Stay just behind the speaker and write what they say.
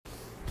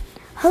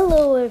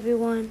Hello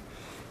everyone.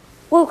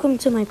 Welcome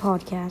to my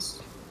podcast.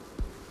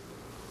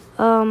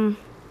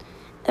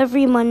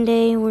 Every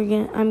Monday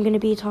I'm gonna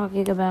be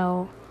talking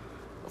about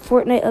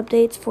Fortnite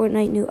updates,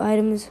 Fortnite new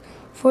items,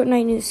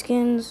 Fortnite new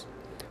skins,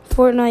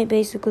 Fortnite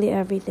basically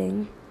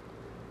everything.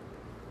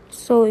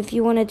 So if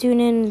you want to tune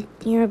in,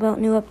 hear about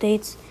new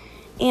updates,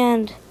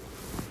 and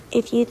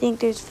if you think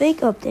there's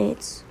fake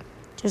updates,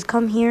 just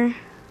come here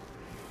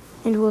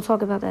and we'll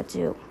talk about that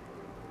too.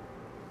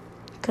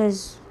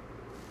 Because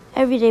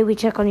every day we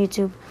check on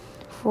YouTube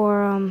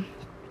for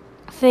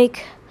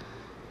fake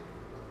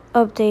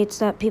updates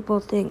that people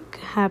think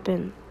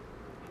happen.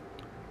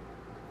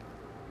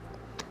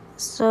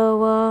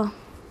 So,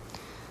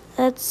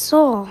 that's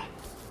all.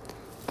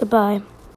 Goodbye.